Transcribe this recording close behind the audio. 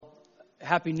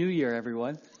Happy New Year,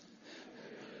 everyone.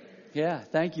 Yeah,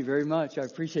 thank you very much. I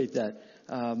appreciate that.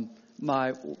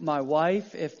 My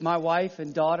wife, if my wife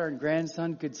and daughter and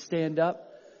grandson could stand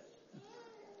up.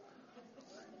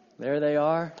 There they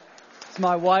are. It's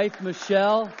my wife,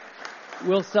 Michelle.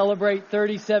 We'll celebrate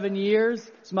 37 years.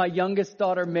 It's my youngest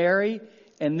daughter, Mary.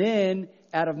 And then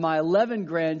out of my 11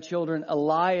 grandchildren,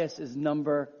 Elias is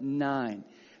number 9.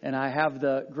 And I have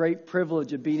the great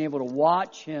privilege of being able to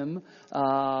watch him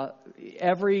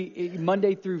every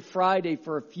Monday through Friday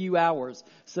for a few hours.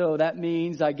 So that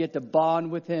means I get to bond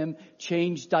with him,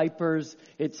 change diapers.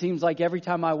 It seems like every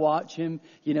time I watch him,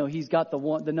 he's got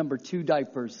the number 2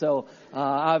 diapers. So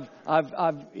I've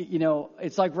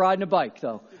it's like riding a bike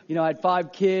though. I had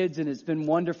 5 kids and it's been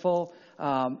wonderful.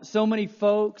 So many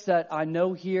folks that I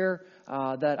know here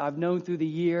that I've known through the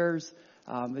years.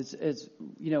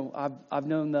 I've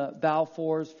known the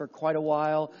Balfours for quite a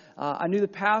while. I knew the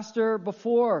pastor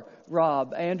before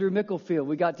Rob, Andrew Micklefield.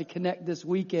 We got to connect this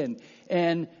weekend.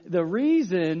 And the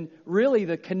reason, really,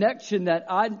 the connection that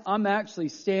I'm actually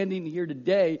standing here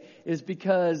today is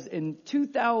because in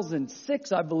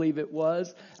 2006, I believe it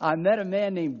was, I met a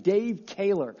man named Dave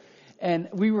Kaler. And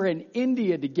we were in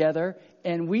India together,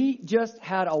 and we just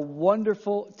had a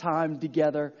wonderful time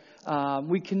together.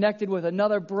 We connected with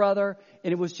another brother,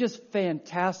 and it was just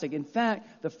fantastic. In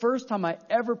fact, the first time I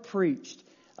ever preached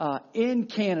in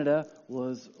Canada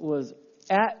was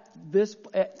at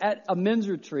a men's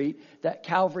retreat that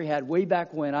Calvary had way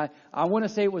back when. I want to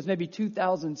say it was maybe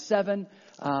 2007,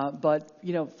 but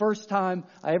first time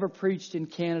I ever preached in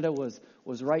Canada was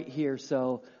right here.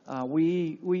 So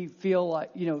we feel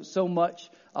like so much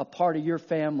a part of your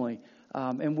family.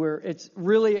 And it's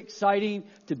really exciting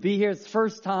to be here. It's the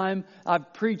first time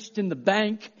I've preached in the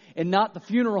bank and not the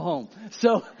funeral home.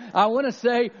 So I want to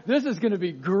say this is going to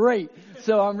be great.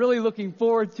 So I'm really looking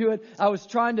forward to it. I was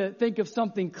trying to think of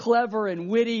something clever and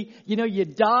witty. You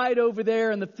died over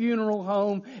there in the funeral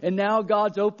home, and now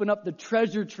God's opened up the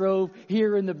treasure trove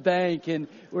here in the bank. And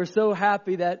we're so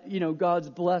happy that, God's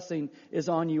blessing is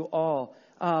on you all.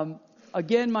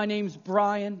 Again, my name's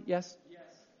Brian. Yes?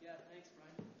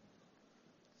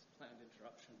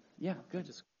 Yeah, good.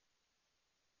 It's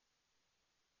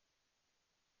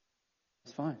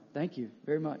fine. Thank you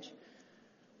very much.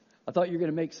 I thought you were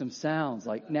going to make some sounds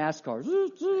like NASCAR.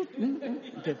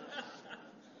 Okay.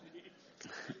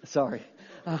 Sorry.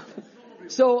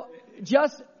 So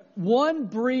just one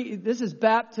brief, this is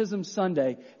Baptism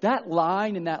Sunday. That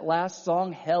line in that last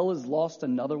song, Hell Has Lost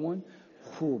Another One.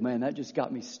 Oh, man, that just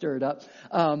got me stirred up.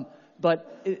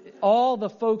 But all the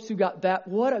folks who got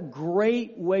baptized, what a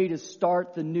great way to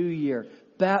start the new year.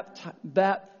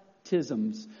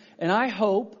 Baptisms. And I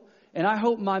hope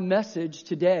my message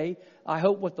today, I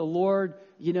hope what the Lord,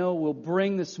 will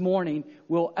bring this morning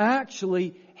will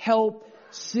actually help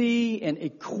see and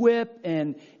equip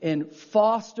and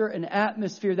foster an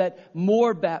atmosphere that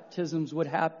more baptisms would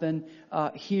happen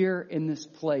here in this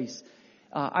place.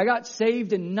 I got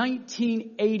saved in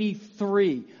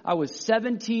 1983. I was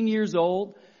 17 years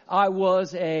old. I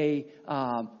was a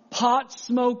pot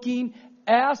smoking,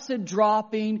 acid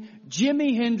dropping,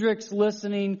 Jimi Hendrix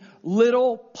listening,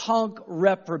 little punk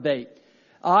reprobate.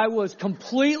 I was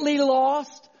completely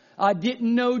lost. I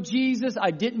didn't know Jesus.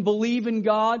 I didn't believe in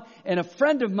God. And a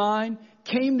friend of mine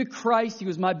came to Christ. He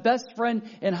was my best friend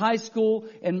in high school.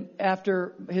 And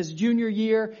after his junior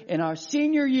year and our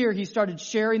senior year, he started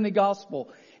sharing the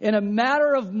gospel. In a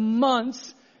matter of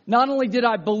months, not only did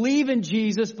I believe in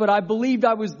Jesus, but I believed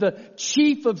I was the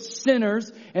chief of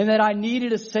sinners and that I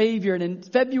needed a Savior. And in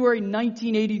February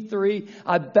 1983,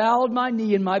 I bowed my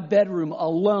knee in my bedroom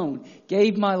alone,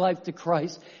 gave my life to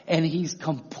Christ, and He's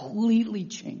completely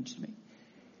changed me.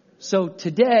 So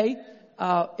today,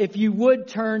 if you would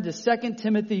turn to 2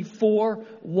 Timothy 4,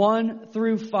 1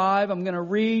 through 5. I'm going to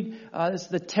read. This is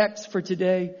the text for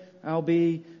today. I'll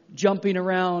be jumping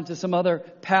around to some other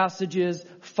passages.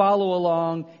 Follow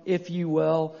along, if you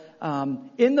will.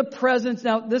 In the presence,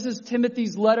 now this is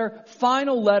Timothy's letter,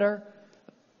 final letter,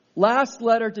 last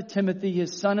letter to Timothy,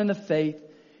 his son in the faith.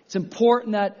 It's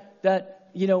important that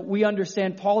we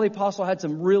understand Paul the Apostle had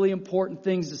some really important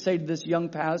things to say to this young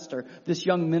pastor, this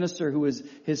young minister who was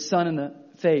his son in the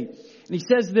faith. And he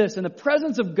says this, in the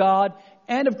presence of God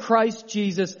and of Christ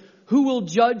Jesus, who will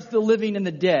judge the living and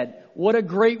the dead. What a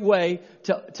great way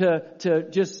to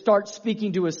just start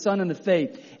speaking to his son in the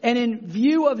faith. And in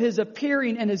view of his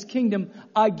appearing and his kingdom,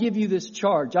 I give you this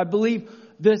charge. I believe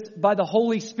this by the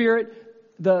Holy Spirit.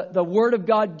 The Word of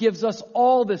God gives us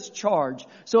all this charge.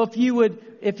 So if you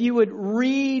would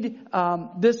read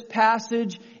this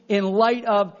passage in light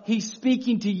of He's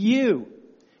speaking to you,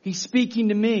 He's speaking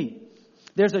to me.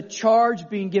 There's a charge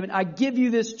being given. I give you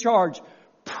this charge.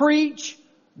 Preach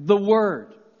the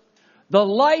Word. The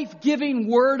life-giving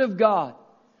Word of God.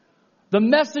 The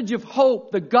message of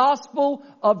hope. The gospel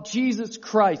of Jesus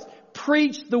Christ.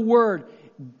 Preach the Word.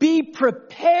 Be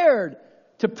prepared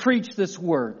to preach this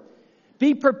Word.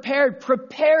 Be prepared.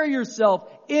 Prepare yourself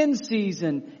in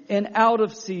season and out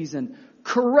of season.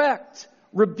 Correct,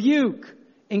 rebuke,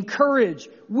 encourage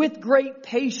with great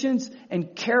patience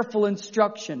and careful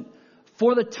instruction.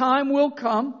 For the time will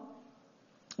come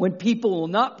when people will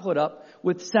not put up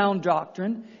with sound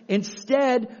doctrine.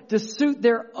 Instead, to suit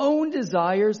their own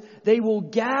desires, they will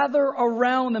gather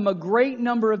around them a great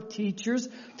number of teachers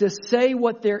to say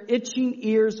what their itching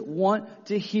ears want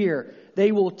to hear.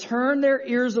 They will turn their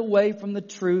ears away from the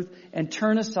truth and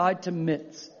turn aside to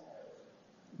myths.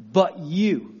 But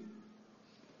you,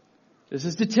 this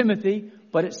is to Timothy,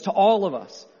 but it's to all of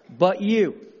us. But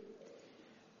you.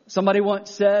 Somebody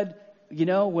once said, you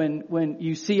know, when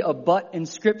you see a but in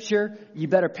Scripture, you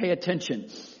better pay attention.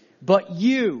 But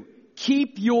you,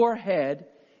 keep your head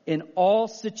in all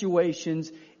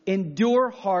situations, endure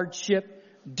hardship,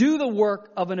 do the work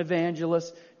of an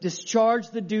evangelist, discharge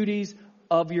the duties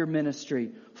of your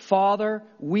ministry. Father,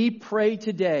 we pray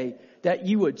today that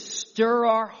you would stir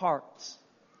our hearts.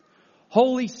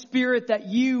 Holy Spirit, that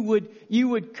you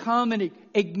would come and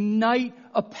ignite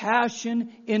a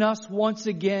passion in us once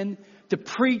again to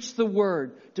preach the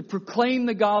Word, to proclaim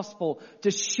the gospel,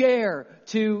 to share,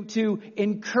 to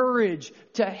encourage,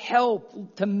 to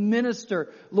help, to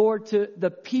minister, Lord, to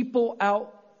the people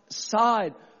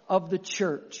outside of the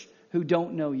church who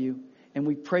don't know you. And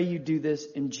we pray you do this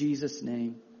in Jesus'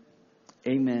 name.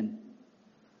 Amen.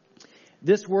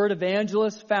 This word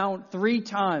evangelist found 3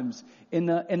 times in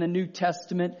the New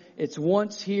Testament. It's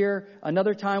once here,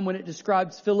 another time when it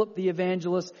describes Philip the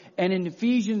evangelist, and in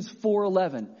Ephesians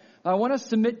 4:11. I want to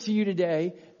submit to you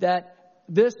today that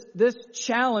this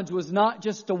challenge was not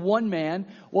just to one man,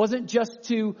 wasn't just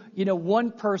to,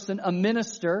 one person, a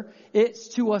minister. It's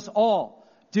to us all.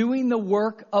 Doing the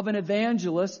work of an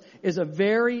evangelist is a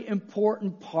very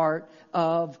important part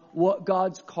of what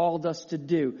God's called us to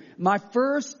do. My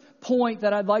first point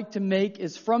that I'd like to make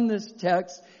is from this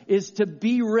text is to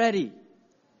be ready.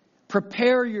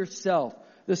 Prepare yourself.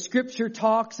 The Scripture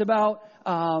talks about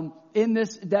in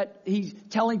this that he's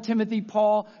telling Timothy,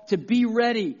 Paul, to be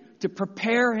ready, to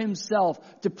prepare himself,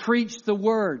 to preach the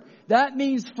Word. That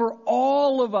means for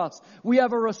all of us, we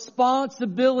have a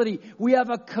responsibility, we have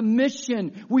a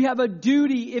commission, we have a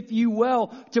duty, if you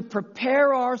will, to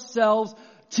prepare ourselves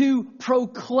to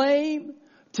proclaim,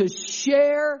 to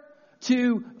share,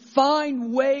 to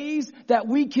find ways that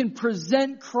we can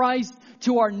present Christ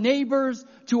to our neighbors,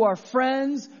 to our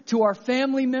friends, to our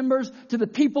family members, to the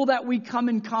people that we come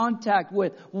in contact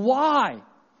with. Why?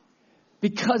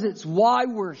 Because it's why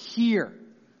we're here.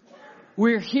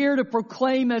 We're here to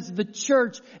proclaim as the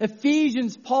church.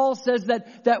 Ephesians, Paul says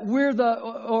that we're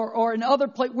or in other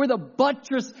places, we're the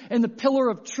buttress and the pillar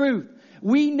of truth.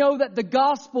 We know that the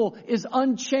gospel is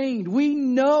unchained. We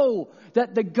know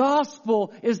that the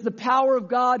gospel is the power of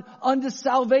God unto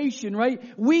salvation, right?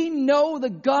 We know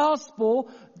the gospel,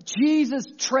 Jesus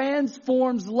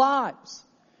transforms lives.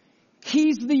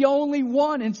 He's the only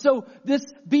one. And so this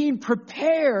being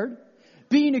prepared,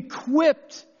 being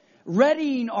equipped,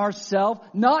 readying ourselves,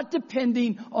 not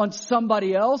depending on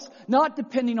somebody else, not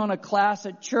depending on a class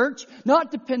at church, not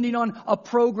depending on a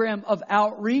program of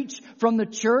outreach from the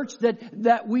church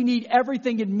that we need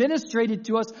everything administrated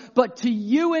to us, but to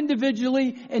you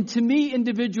individually and to me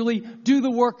individually, do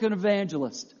the work of an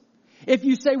evangelist. If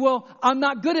you say, well, I'm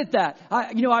not good at that.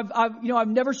 I've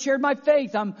never shared my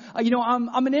faith. I'm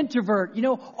an introvert.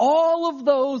 All of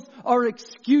those are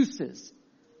excuses.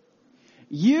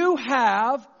 You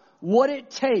have what it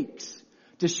takes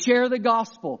to share the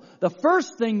gospel. The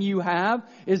first thing you have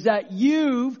is that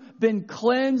you've been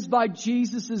cleansed by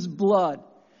Jesus' blood.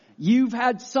 You've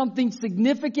had something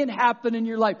significant happen in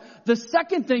your life. The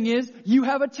second thing is you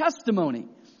have a testimony.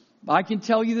 I can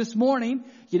tell you this morning,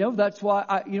 that's why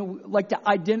I, like to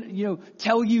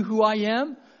tell you who I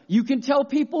am. You can tell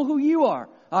people who you are.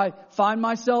 I find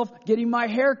myself getting my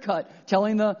hair cut,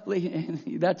 telling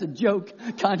that's a joke,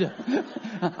 kind of.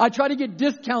 I try to get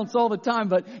discounts all the time,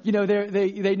 but,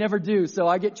 they never do. So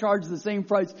I get charged the same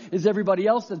price as everybody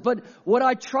else does. But what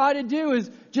I try to do is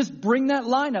just bring that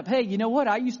line up. Hey, you know what?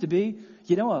 I used to be,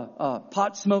 a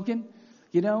pot smoking,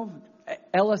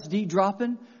 LSD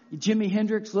dropping, Jimi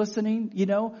Hendrix listening,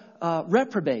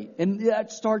 reprobate. And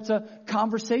that starts a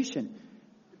conversation.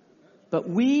 But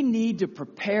we need to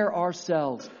prepare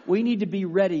ourselves. We need to be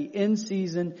ready in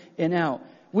season and out.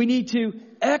 We need to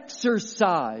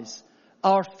exercise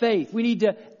our faith. We need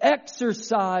to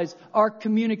exercise our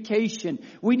communication.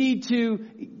 We need to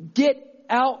get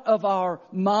out of our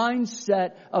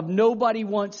mindset of nobody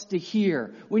wants to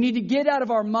hear. We need to get out of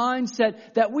our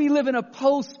mindset that we live in a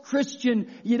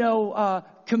post-Christian,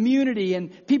 community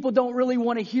and people don't really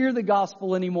want to hear the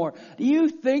gospel anymore. Do you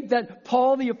think that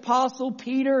Paul the Apostle,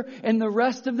 Peter, and the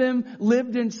rest of them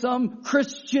lived in some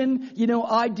Christian,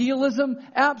 idealism?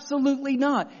 Absolutely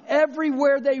not.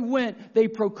 Everywhere they went, they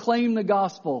proclaimed the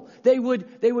gospel. They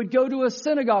would go to a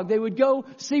synagogue. They would go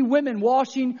see women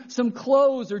washing some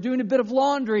clothes or doing a bit of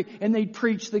laundry, and they'd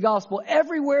preach the gospel.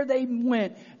 Everywhere they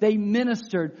went, they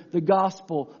ministered the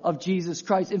gospel of Jesus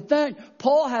Christ. In fact,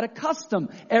 Paul had a custom.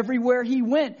 Everywhere he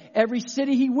went, every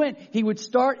city he went, he would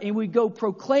start and would go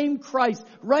proclaim Christ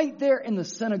right there in the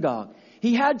synagogue.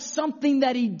 He had something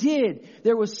that he did.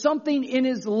 There was something in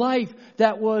his life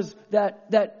that was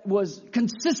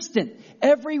consistent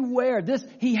everywhere.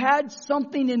 He had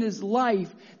something in his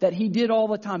life that he did all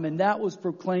the time, and that was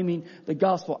proclaiming the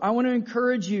gospel. I want to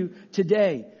encourage you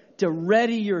today to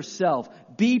ready yourself.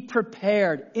 Be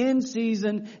prepared in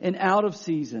season and out of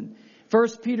season. 1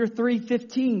 Peter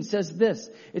 3:15 says this.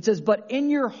 It says, but in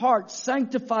your heart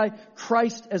sanctify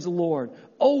Christ as Lord.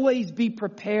 Always be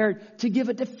prepared to give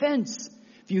a defense.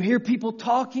 If you hear people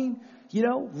talking,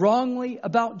 wrongly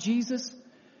about Jesus,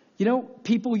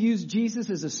 people use Jesus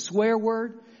as a swear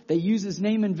word. They use his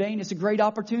name in vain. It's a great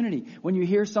opportunity. When you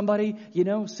hear somebody,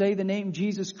 say the name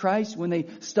Jesus Christ, when they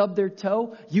stub their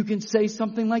toe, you can say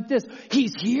something like this.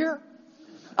 He's here.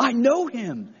 I know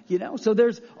him, so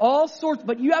there's all sorts,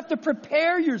 but you have to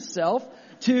prepare yourself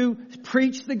to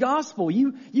preach the gospel.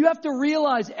 You have to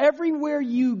realize everywhere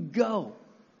you go,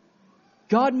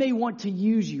 God may want to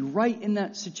use you right in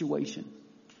that situation.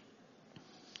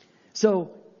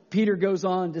 So Peter goes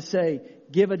on to say,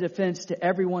 give a defense to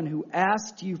everyone who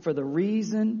asks you for the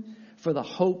reason for the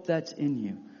hope that's in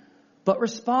you. But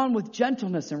respond with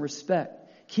gentleness and respect,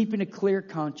 keeping a clear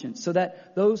conscience, so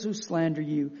that those who slander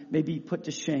you may be put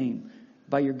to shame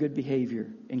by your good behavior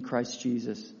in Christ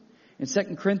Jesus. In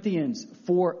 2 Corinthians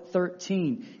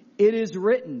 4:13, it is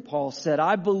written, Paul said,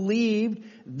 I believed,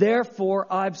 therefore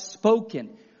I've spoken.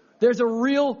 There's a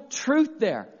real truth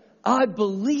there. I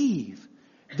believe,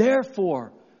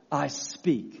 therefore I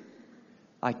speak.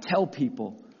 I tell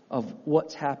people of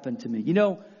what's happened to me.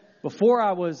 Before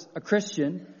I was a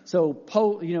Christian,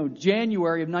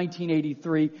 January of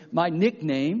 1983, my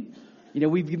nickname,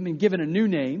 we've been given a new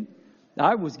name.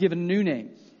 I was given a new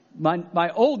name. My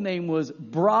old name was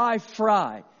Bry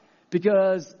Fry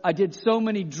because I did so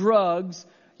many drugs.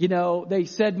 They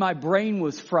said my brain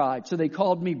was fried, so they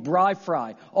called me Bry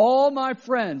Fry. All my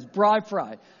friends, Bry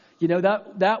Fry.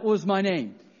 That was my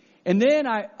name. And then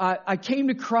I came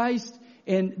to Christ.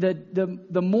 And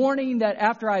the morning that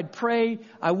after I had prayed,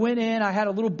 I went in, I had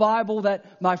a little Bible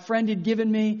that my friend had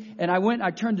given me. And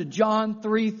I turned to John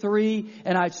 3:3.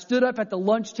 And I stood up at the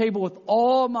lunch table with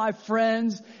all my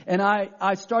friends. And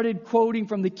I started quoting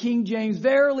from the King James.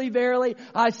 Verily, verily,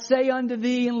 I say unto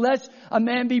thee, unless a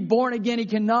man be born again, he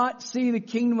cannot see the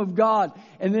kingdom of God.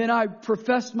 And then I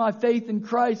professed my faith in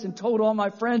Christ and told all my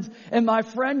friends. And my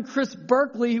friend Chris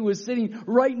Berkeley, who was sitting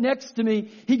right next to me,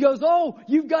 he goes, oh,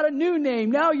 you've got a new name.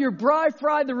 Now you're Bry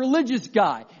Fry, the religious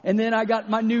guy. And then I got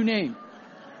my new name.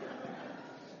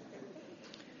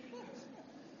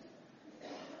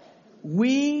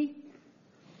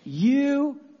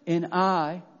 You and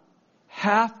I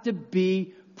have to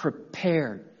be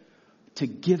prepared to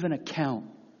give an account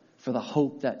for the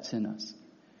hope that's in us.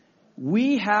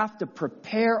 We have to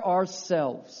prepare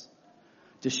ourselves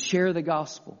to share the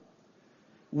gospel.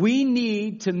 We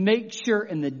need to make sure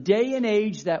in the day and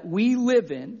age that we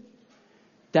live in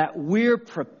that we're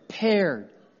prepared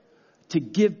to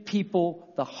give people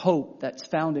the hope that's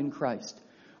found in Christ.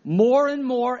 More and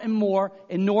more and more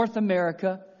in North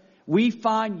America, we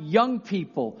find young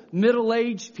people,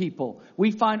 middle-aged people.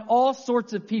 We find all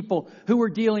sorts of people who are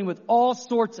dealing with all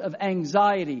sorts of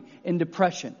anxiety and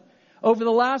depression. Over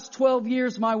the last 12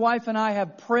 years, my wife and I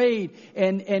have prayed,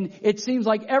 and it seems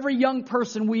like every young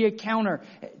person we encounter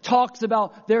talks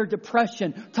about their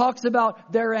depression, talks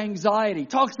about their anxiety,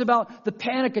 talks about the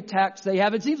panic attacks they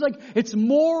have. It seems like it's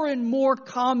more and more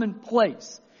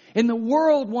commonplace. And the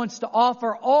world wants to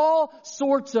offer all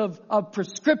sorts of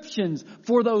prescriptions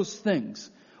for those things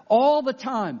all the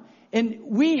time. And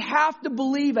we have to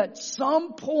believe at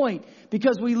some point,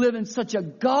 because we live in such a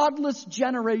godless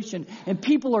generation and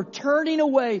people are turning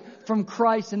away from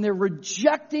Christ and they're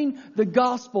rejecting the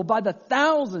gospel by the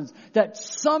thousands, that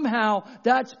somehow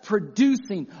that's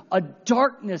producing a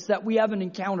darkness that we haven't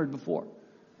encountered before.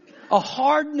 a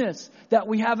hardness that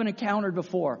we haven't encountered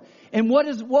before. And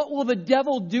what will the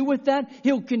devil do with that?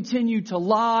 He'll continue to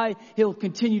lie. He'll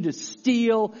continue to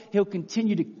steal. He'll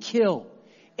continue to kill.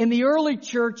 In the early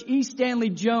church, E. Stanley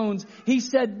Jones, he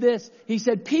said this. He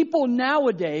said, people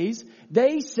nowadays,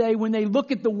 they say when they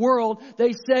look at the world,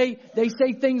 they say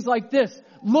things like this.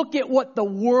 Look at what the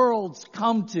world's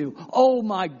come to. Oh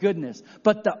my goodness.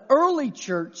 But the early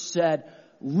church said,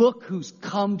 look who's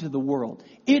come to the world.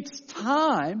 It's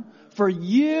time for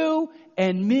you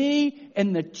and me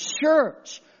and the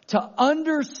church to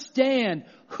understand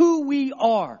who we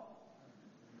are.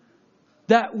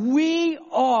 That we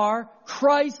are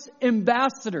Christ's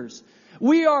ambassadors.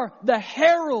 We are the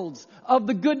heralds of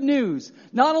the good news.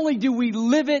 Not only do we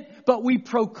live it, but we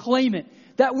proclaim it.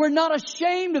 That we're not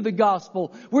ashamed of the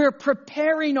gospel. We're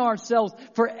preparing ourselves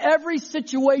for every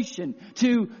situation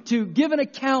to give an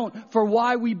account for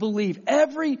why we believe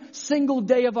every single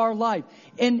day of our life.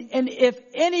 And if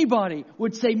anybody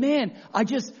would say, man,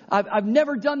 I've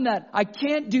never done that. I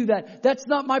can't do that. That's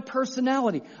not my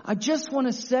personality. I just want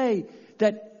to say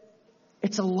that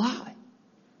it's a lie.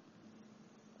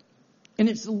 And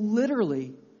it's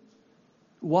literally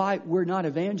why we're not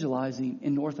evangelizing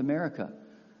in North America.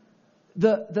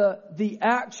 The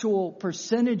actual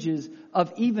percentages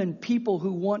of even people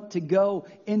who want to go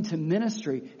into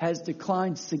ministry has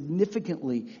declined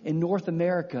significantly in North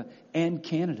America and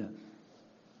Canada.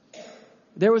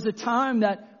 There was a time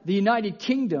that the United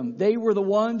Kingdom, they were the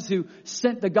ones who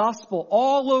sent the gospel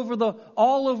all over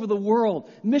the world.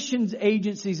 Missions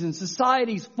agencies and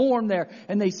societies formed there,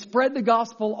 and they spread the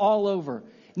gospel all over.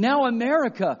 Now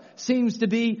America seems to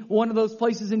be one of those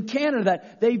places in Canada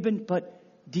that they've been, but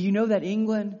do you know that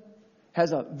England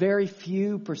has a very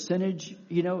few percentage,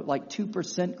 like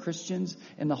 2% Christians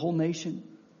in the whole nation?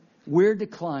 We're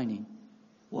declining.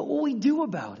 What will we do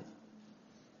about it?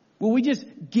 Will we just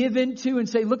give into and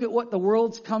say, look at what the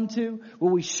world's come to?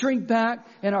 Will we shrink back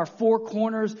in our four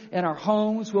corners and our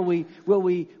homes? Will we,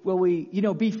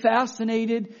 be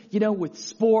fascinated, with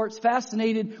sports,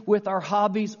 fascinated with our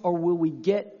hobbies, or will we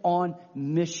get on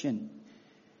mission?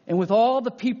 And with all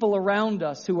the people around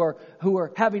us who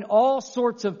are having all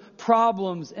sorts of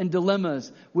problems and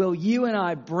dilemmas, will you and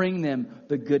I bring them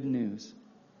the good news?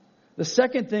 The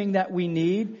second thing that we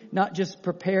need, not just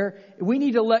prepare, we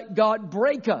need to let God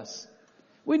break us.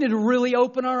 We need to really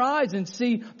open our eyes and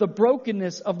see the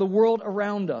brokenness of the world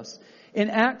around us. In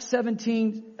Acts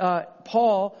 17,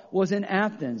 Paul was in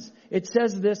Athens. It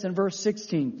says this in verse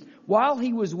 16. While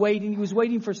he was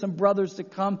waiting for some brothers to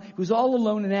come. He was all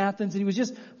alone in Athens, and he was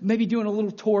just maybe doing a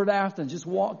little tour of Athens, just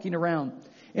walking around.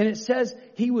 And it says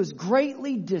he was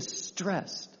greatly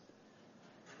distressed.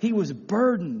 He was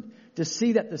burdened to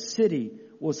see that the city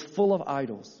was full of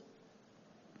idols.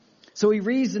 So he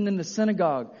reasoned in the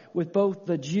synagogue with both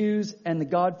the Jews and the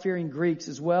God-fearing Greeks,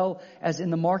 as well as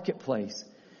in the marketplace.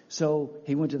 So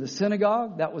he went to the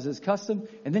synagogue, that was his custom,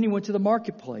 and then he went to the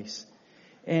marketplace.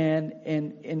 And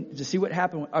to see what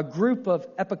happened, a group of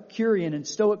Epicurean and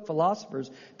Stoic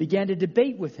philosophers began to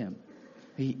debate with him.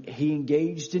 He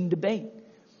engaged in debate.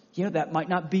 That might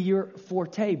not be your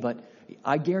forte, but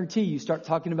I guarantee you start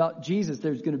talking about Jesus,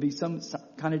 there's going to be some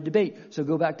kind of debate. So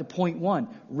go back to point one.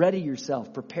 Ready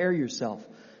yourself. Prepare yourself.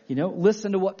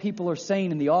 Listen to what people are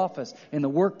saying in the office, in the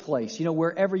workplace,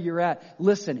 wherever you're at.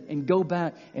 Listen and go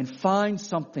back and find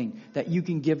something that you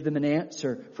can give them an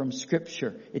answer from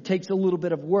Scripture. It takes a little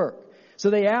bit of work. So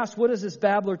they asked, what is this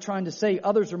babbler trying to say?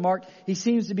 Others remarked, he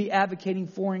seems to be advocating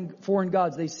foreign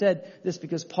gods. They said this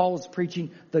because Paul was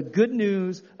preaching the good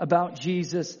news about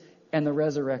Jesus and the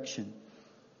resurrection.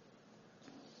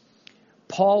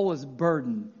 Paul was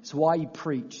burdened. That's why he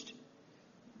preached.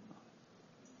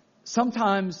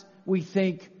 Sometimes we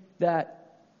think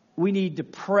that we need to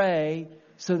pray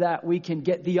so that we can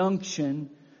get the unction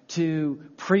to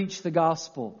preach the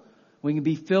gospel. We can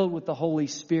be filled with the Holy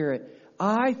Spirit.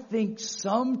 I think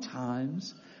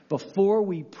sometimes before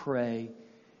we pray,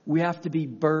 we have to be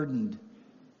burdened.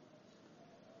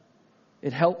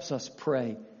 It helps us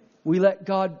pray. We let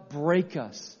God break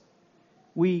us.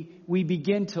 We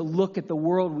begin to look at the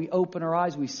world. We open our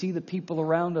eyes. We see the people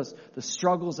around us, the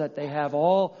struggles that they have,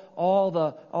 all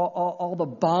the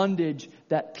bondage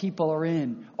that people are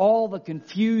in, all the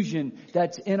confusion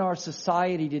that's in our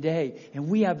society today. And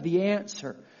we have the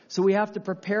answer. So we have to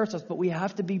prepare ourselves, but we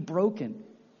have to be broken.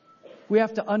 We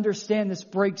have to understand this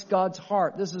breaks God's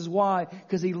heart. This is why,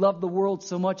 because He loved the world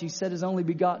so much, He sent His only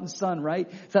begotten Son, right?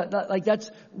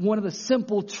 That's one of the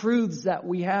simple truths that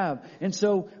we have. And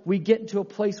so we get into a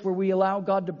place where we allow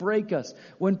God to break us.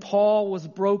 When Paul was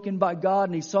broken by God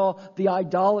and he saw the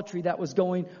idolatry that was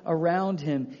going around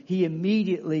him, he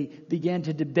immediately began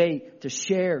to debate, to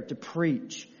share, to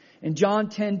preach. In John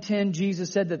 10:10,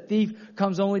 Jesus said, the thief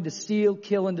comes only to steal,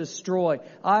 kill, and destroy.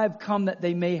 I have come that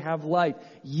they may have life.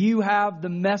 You have the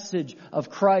message of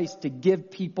Christ to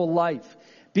give people life.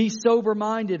 Be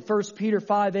sober-minded, 1 Peter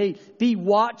 5:8. Be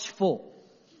watchful.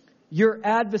 Your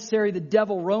adversary, the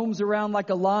devil, roams around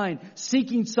like a lion,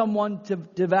 seeking someone to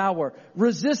devour.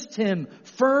 Resist him,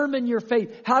 firm in your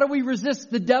faith. How do we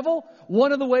resist the devil?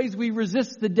 One of the ways we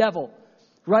resist the devil,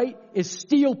 right, is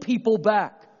steal people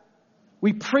back.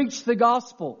 We preach the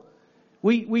gospel.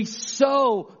 We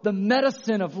sow the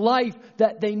medicine of life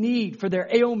that they need for their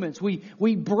ailments.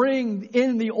 We bring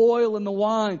in the oil and the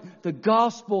wine, the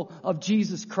gospel of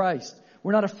Jesus Christ.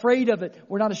 We're not afraid of it.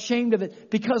 We're not ashamed of it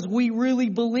because we really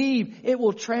believe it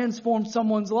will transform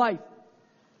someone's life.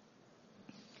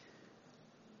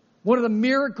 One of the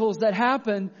miracles that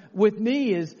happened with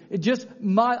me is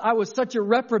I was such a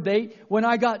reprobate when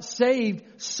I got saved.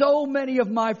 So many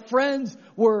of my friends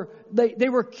were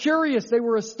curious. They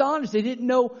were astonished. They didn't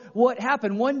know what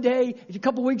happened. One day, a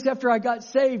couple weeks after I got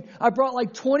saved, I brought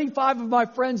like 25 of my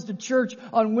friends to church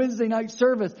on Wednesday night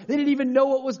service. They didn't even know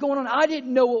what was going on. I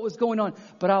didn't know what was going on.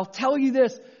 But I'll tell you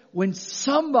this, when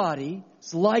somebody's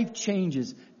life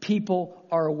changes, people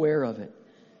are aware of it.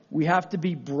 We have to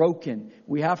be broken.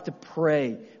 We have to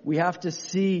pray. We have to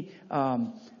see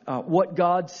what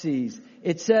God sees.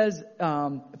 It says,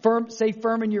 stay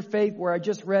firm in your faith, where I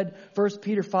just read 1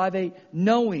 Peter 5:8,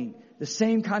 knowing the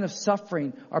same kind of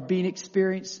suffering are being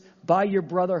experienced by your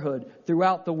brotherhood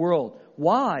throughout the world.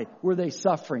 Why were they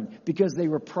suffering? Because they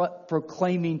were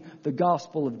proclaiming the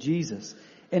gospel of Jesus.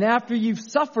 And after you've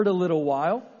suffered a little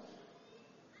while,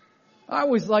 I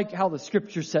always like how the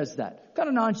scripture says that, kind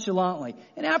of nonchalantly.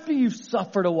 And after you've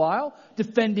suffered a while,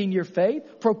 defending your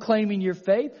faith, proclaiming your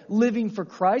faith, living for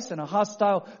Christ in a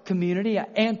hostile community, an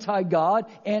anti-God,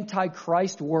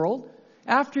 anti-Christ world.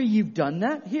 After you've done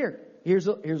that, here's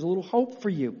a little hope for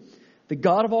you. The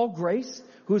God of all grace,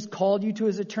 who has called you to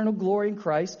His eternal glory in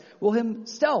Christ, will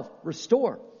Himself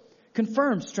restore,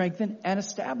 confirm, strengthen, and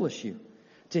establish you.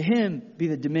 To Him be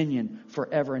the dominion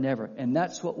forever and ever. And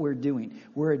that's what we're doing.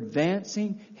 We're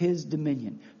advancing His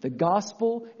dominion. The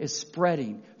gospel is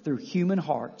spreading through human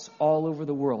hearts all over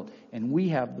the world. And we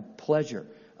have the pleasure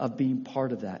of being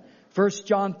part of that. 1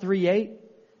 John 3:8,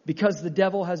 because the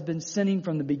devil has been sinning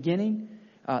from the beginning,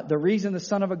 the reason the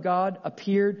Son of God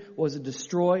appeared was to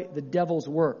destroy the devil's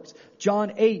works.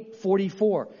 John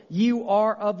 8:44. You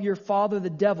are of your father the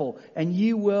devil, and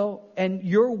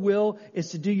your will is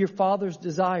to do your father's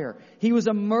desire. He was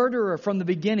a murderer from the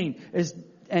beginning,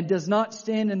 and does not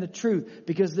stand in the truth,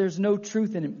 because there's no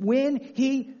truth in him. When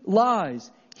he lies,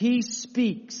 he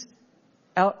speaks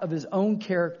out of his own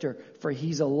character, for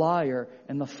he's a liar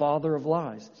and the father of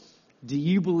lies. Do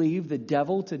you believe the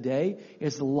devil today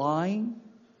is lying?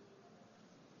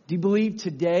 Do you believe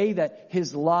today that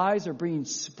his lies are being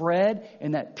spread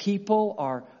and that people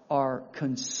are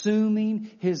consuming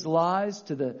his lies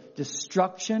to the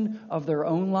destruction of their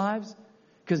own lives?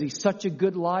 Because he's such a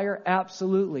good liar?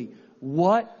 Absolutely.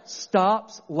 What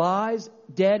stops lies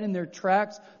dead in their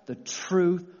tracks? The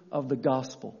truth of the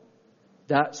gospel.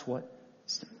 That's what.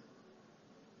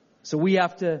 So we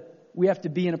have to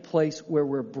be in a place where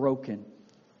we're broken.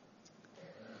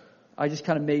 I just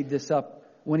kind of made this up.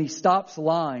 When he stops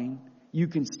lying, you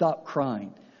can stop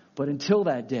crying. But until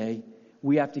that day,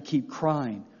 we have to keep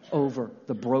crying over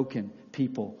the broken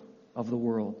people of the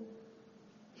world.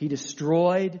 He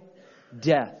destroyed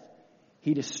death.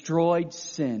 He destroyed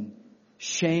sin,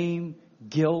 shame,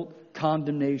 guilt,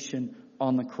 condemnation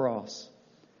on the cross.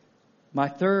 My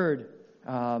third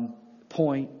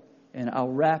point, and I'll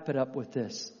wrap it up with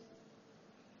this,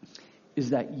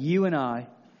 is that you and I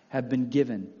have been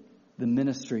given the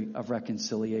ministry of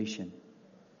reconciliation.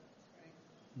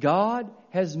 God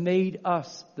has made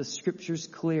us, the scriptures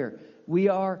clear, we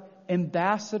are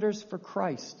ambassadors for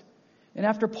Christ. And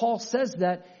after Paul says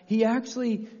that, he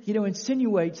actually,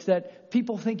 insinuates that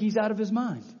people think he's out of his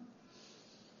mind.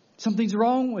 Something's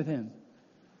wrong with him.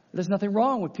 There's nothing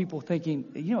wrong with people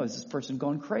thinking, is this person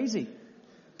gone crazy?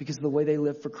 Because of the way they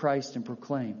live for Christ and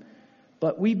proclaim.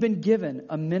 But we've been given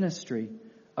a ministry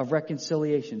of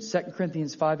reconciliation. 2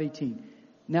 Corinthians 5:18.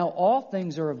 Now all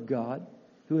things are of God,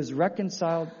 who has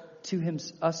reconciled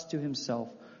us to Himself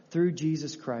through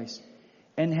Jesus Christ,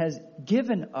 and has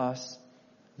given us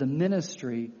the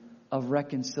ministry of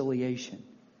reconciliation.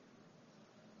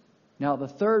 Now, the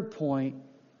third point,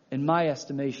 in my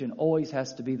estimation, always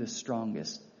has to be the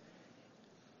strongest.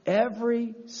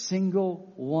 Every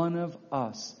single one of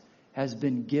us has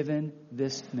been given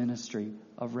this ministry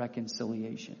of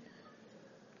reconciliation.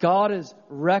 God is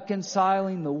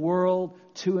reconciling the world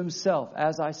to Himself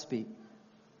as I speak.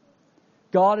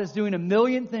 God is doing a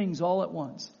million things all at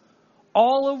once.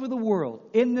 All over the world,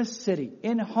 in this city,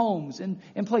 in homes,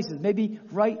 in places, maybe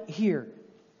right here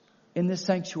in this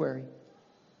sanctuary.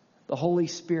 The Holy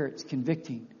Spirit's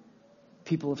convicting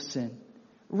people of sin.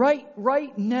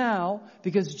 Right now,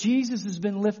 because Jesus has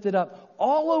been lifted up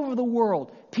all over the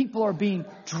world, people are being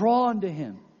drawn to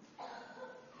Him.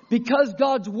 Because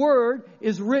God's Word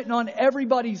is written on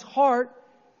everybody's heart,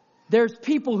 there's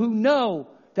people who know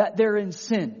that they're in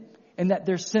sin and that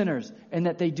they're sinners and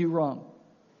that they do wrong.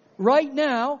 Right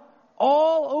now,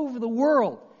 all over the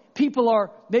world, people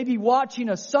are maybe watching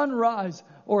a sunrise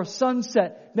or a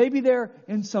sunset. Maybe they're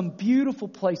in some beautiful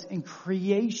place and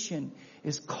creation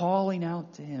is calling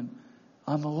out to Him,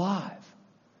 I'm alive.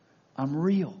 I'm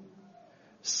real.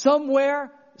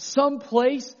 Somewhere,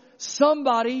 someplace,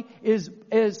 somebody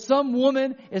some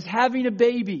woman is having a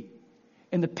baby.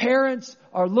 And the parents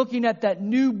are looking at that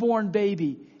newborn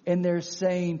baby and they're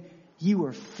saying, you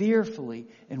are fearfully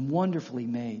and wonderfully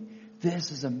made.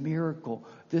 This is a miracle.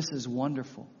 This is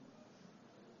wonderful.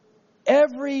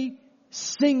 Every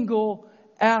single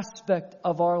aspect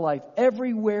of our life,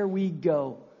 everywhere we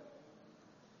go,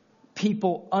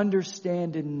 people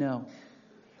understand and know.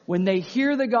 When they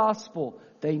hear the gospel,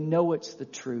 they know it's the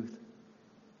truth.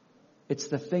 It's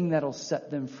the thing that'll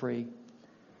set them free.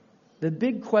 The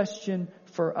big question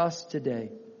for us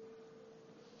today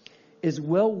is,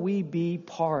 will we be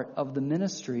part of the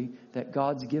ministry that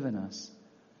God's given us?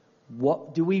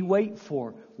 What do we wait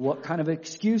for? What kind of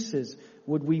excuses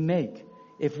would we make?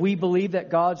 If we believe that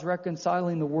God's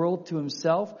reconciling the world to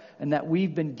Himself and that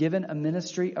we've been given a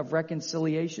ministry of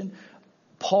reconciliation,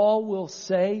 Paul will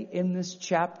say in this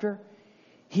chapter,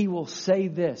 he will say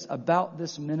this about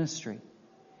this ministry.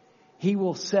 He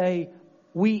will say,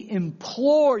 we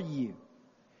implore you,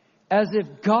 as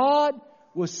if God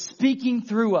was speaking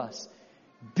through us.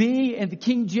 And the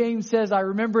King James says, I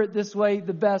remember it this way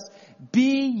the best,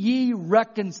 be ye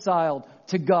reconciled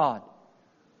to God.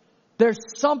 There's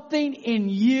something in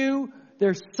you,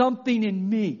 there's something in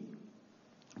me.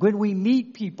 When we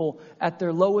meet people at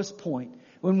their lowest point,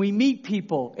 when we meet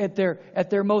people at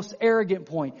their most arrogant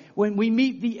point, when we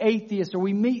meet the atheist or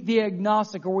we meet the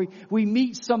agnostic or we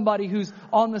meet somebody who's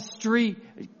on the street,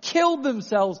 killed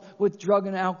themselves with drug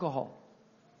and alcohol.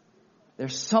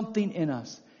 There's something in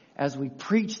us. As we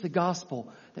preach the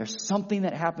gospel, there's something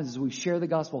that happens as we share the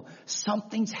gospel.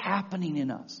 Something's happening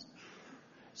in us.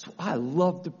 So I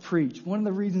love to preach. One of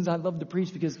the reasons I love to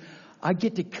preach because I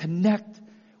get to connect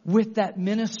with that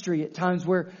ministry at times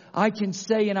where I can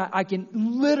say and I can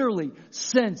literally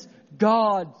sense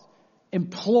God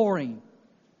imploring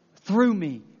through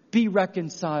me, be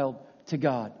reconciled to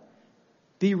God.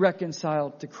 Be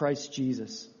reconciled to Christ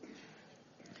Jesus.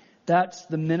 That's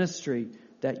the ministry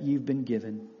that you've been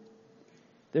given.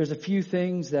 There's a few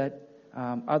things that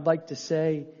I'd like to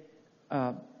say.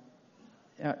 I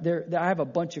have a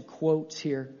bunch of quotes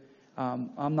here.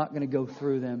 I'm not going to go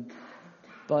through them.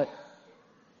 But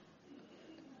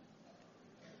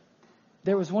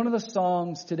there was one of the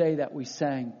songs today that we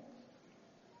sang.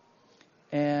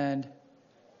 And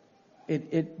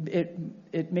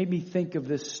it made me think of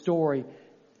this story.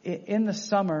 In the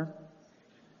summer,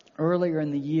 earlier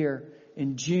in the year,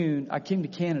 in June, I came to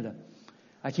Canada.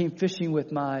 I came fishing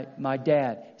with my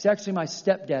dad. He's actually my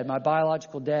stepdad. My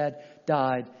biological dad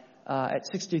died at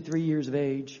 63 years of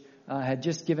age. Had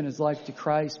just given his life to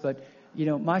Christ. But, you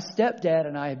know, my stepdad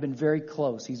and I have been very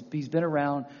close. He's been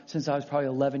around since I was probably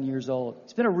 11 years old.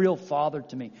 He's been a real father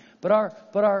to me. But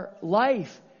our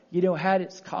life, you know, had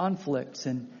its conflicts.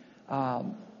 And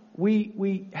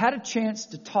we had a chance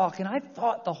to talk. And I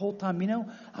thought the whole time, you know,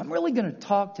 I'm really going to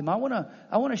talk to him. I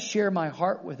want to share my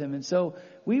heart with him. And so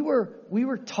we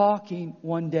were talking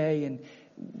one day, and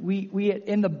we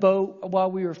in the boat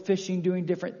while we were fishing, doing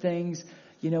different things.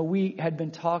 You know, we had been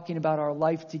talking about our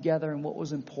life together and what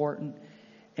was important.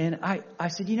 And I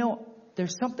said, you know,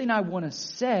 there's something I want to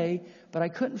say, but I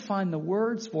couldn't find the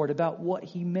words for it about what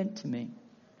he meant to me.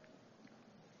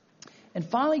 And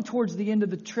finally, towards the end of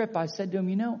the trip, I said to him,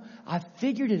 you know, I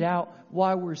figured it out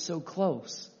why we're so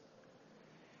close.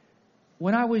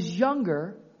 When I was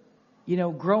younger, you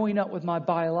know, growing up with my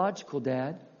biological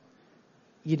dad,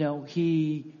 you know,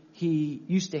 he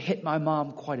used to hit my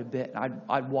mom quite a bit.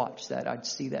 I'd watch that. I'd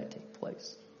see that take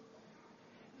place.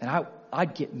 And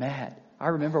I'd get mad. I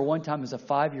remember one time as a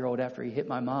 5-year-old, after he hit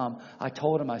my mom, I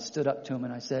told him, I stood up to him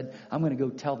and I said, I'm going to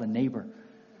go tell the neighbor,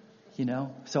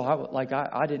 So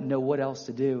I didn't know what else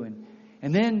to do.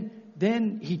 And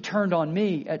then he turned on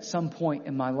me at some point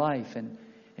in my life.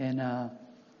 There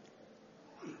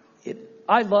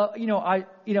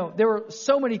were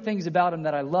so many things about him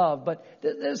that I love, but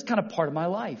that was kind of part of my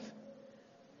life.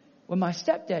 When my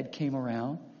stepdad came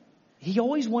around, he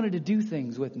always wanted to do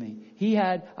things with me.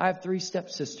 I have 3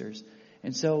 stepsisters.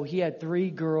 And so he had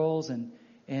 3 girls and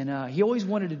he always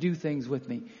wanted to do things with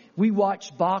me. We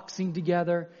watched boxing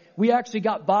together. We actually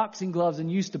got boxing gloves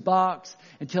and used to box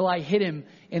until I hit him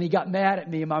and he got mad at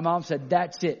me and my mom said,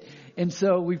 that's it. And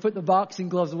so we put the boxing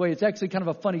gloves away. It's actually kind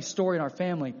of a funny story in our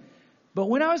family. But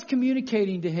when I was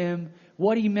communicating to him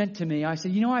what he meant to me, I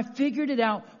said, I figured it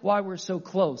out why we're so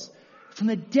close. From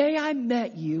the day I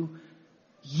met you,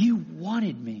 you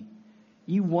wanted me.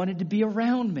 You wanted to be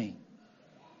around me.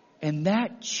 And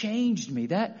that changed me.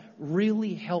 That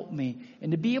really helped me.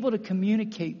 And to be able to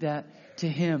communicate that to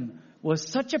him was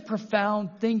such a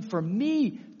profound thing for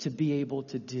me to be able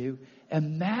to do.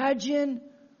 Imagine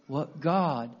what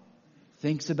God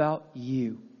thinks about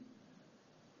you.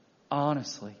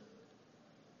 Honestly.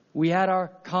 We had our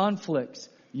conflicts.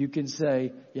 You can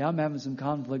say, yeah, I'm having some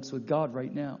conflicts with God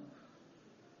right now.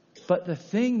 But the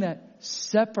thing that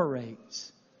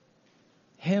separates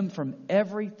him from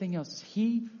everything else,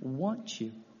 he wants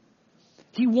you.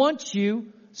 He wants you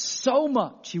so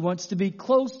much. He wants to be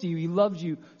close to you. He loves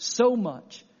you so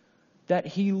much that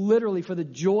he literally, for the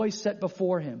joy set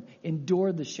before him,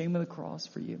 endured the shame of the cross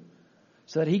for you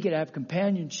so that he could have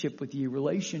companionship with you,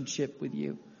 relationship with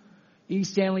you. E.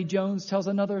 Stanley Jones tells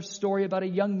another story about a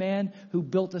young man who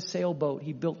built a sailboat.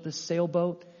 He built this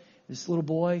sailboat, this little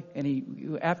boy,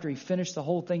 and after he finished the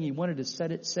whole thing, he wanted to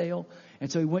set it sail.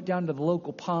 And so he went down to the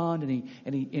local pond and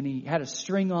he had a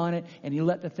string on it and he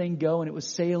let the thing go and it was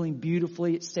sailing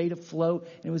beautifully. It stayed afloat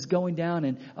and it was going down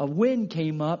and a wind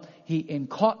came up and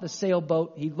caught the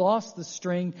sailboat. He lost the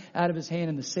string out of his hand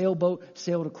and the sailboat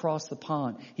sailed across the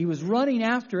pond. He was running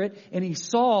after it and he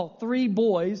saw 3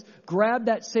 boys grab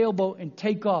that sailboat and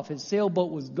take off. His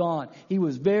sailboat was gone. He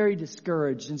was very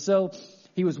discouraged. And so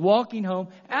he was walking home.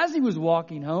 As he was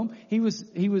walking home, he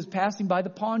was passing by the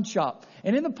pawn shop.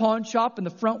 And in the pawn shop in the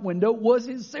front window was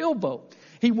his sailboat.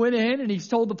 He went in and he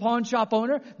told the pawn shop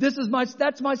owner,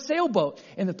 that's my sailboat.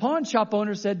 And the pawn shop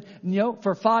owner said,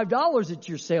 for $5 it's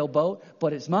your sailboat,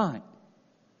 but it's mine.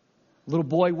 Little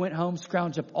boy went home,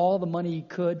 scrounged up all the money he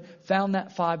could, found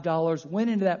that $5, went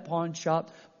into that pawn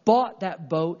shop, bought that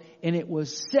boat, and it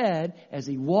was said as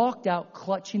he walked out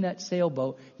clutching that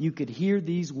sailboat, you could hear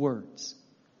these words.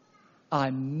 I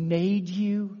made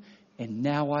you and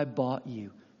now I bought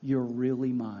you. You're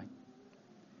really mine.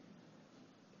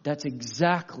 That's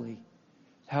exactly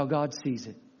how God sees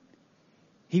it.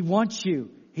 He wants you.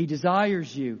 He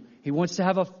desires you. He wants to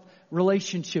have a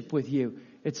relationship with you.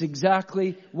 It's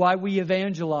exactly why we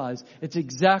evangelize. It's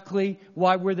exactly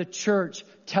why we're the church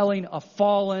telling a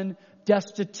fallen,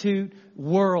 destitute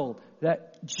world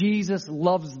that Jesus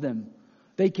loves them.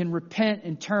 They can repent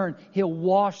and turn. He'll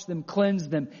wash them, cleanse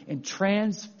them, and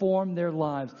transform their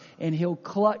lives. And He'll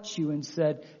clutch you and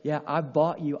said, yeah, I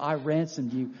bought you. I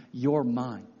ransomed you. You're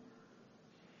mine.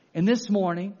 And this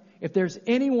morning, if there's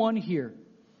anyone here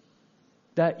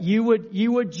that you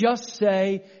would just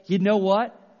say, you know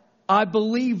what? I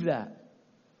believe that.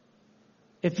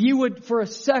 If you would for a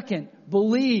second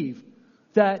believe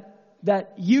that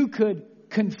you could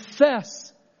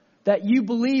confess that you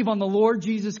believe on the Lord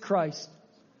Jesus Christ,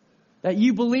 that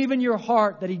you believe in your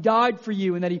heart that He died for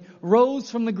you and that He rose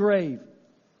from the grave,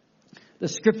 the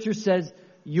Scripture says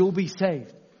you'll be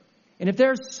saved. And if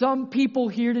there's some people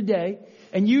here today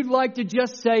and you'd like to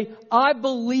just say, I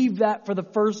believe that for the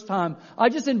first time, I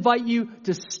just invite you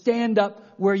to stand up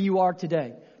where you are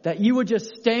today. That you would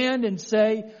just stand and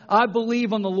say, I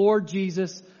believe on the Lord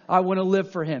Jesus. I want to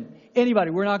live for Him. Anybody,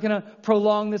 we're not going to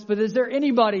prolong this, but is there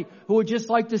anybody who would just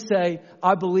like to say,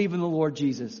 I believe in the Lord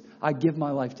Jesus. I give my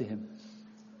life to Him.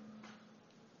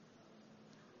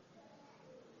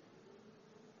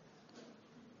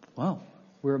 Well,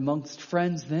 we're amongst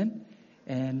friends then.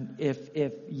 And if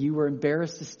you were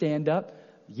embarrassed to stand up,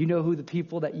 you know who the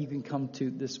people that you can come to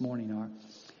this morning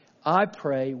are.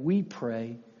 We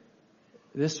pray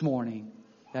this morning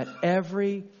that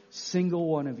every single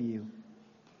one of you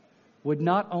would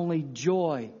not only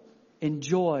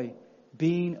enjoy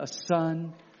being a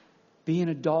son, being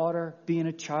a daughter, being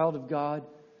a child of God,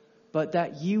 but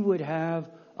that you would have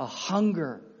a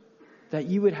hunger, that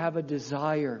you would have a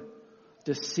desire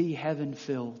to see heaven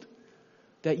filled,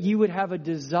 that you would have a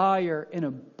desire and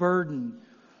a burden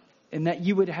And that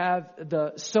you would have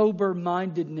the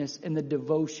sober-mindedness and the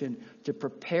devotion to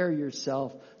prepare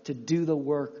yourself to do the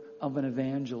work of an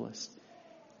evangelist.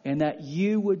 And that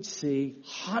you would see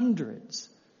hundreds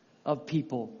of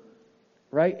people,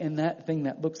 right, in that thing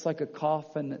that looks like a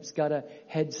coffin that's got a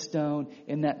headstone,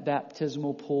 in that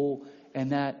baptismal pool.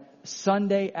 And that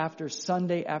Sunday after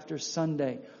Sunday after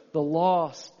Sunday, the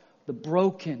lost, the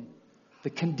broken, the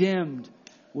condemned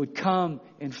would come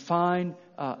and find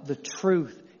the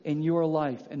truth in your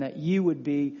life, and that you would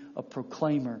be a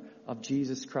proclaimer of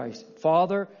Jesus Christ.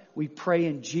 Father, we pray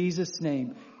in Jesus'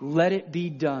 name, let it be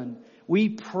done. We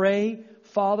pray,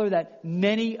 Father, that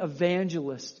many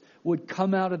evangelists would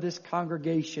come out of this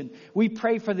congregation. We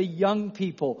pray for the young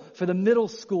people, for the middle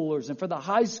schoolers, and for the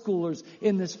high schoolers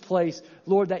in this place,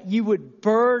 Lord, that you would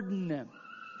burden them.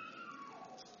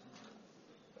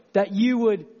 That you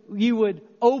would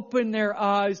open their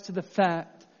eyes to the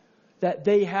fact that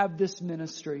they have this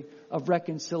ministry of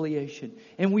reconciliation.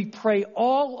 And we pray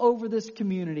all over this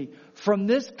community, from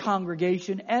this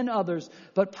congregation and others,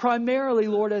 but primarily,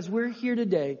 Lord, as we're here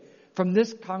today, from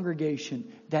this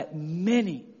congregation, that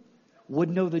many would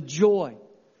know the joy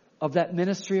of that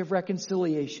ministry of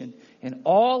reconciliation. And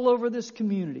all over this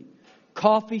community,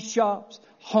 coffee shops,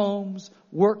 homes,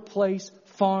 workplace,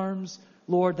 farms,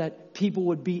 Lord, that people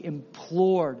would be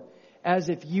implored as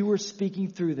if you were speaking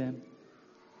through them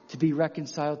to be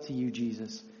reconciled to you,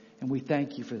 Jesus. And we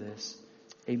thank you for this.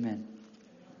 Amen.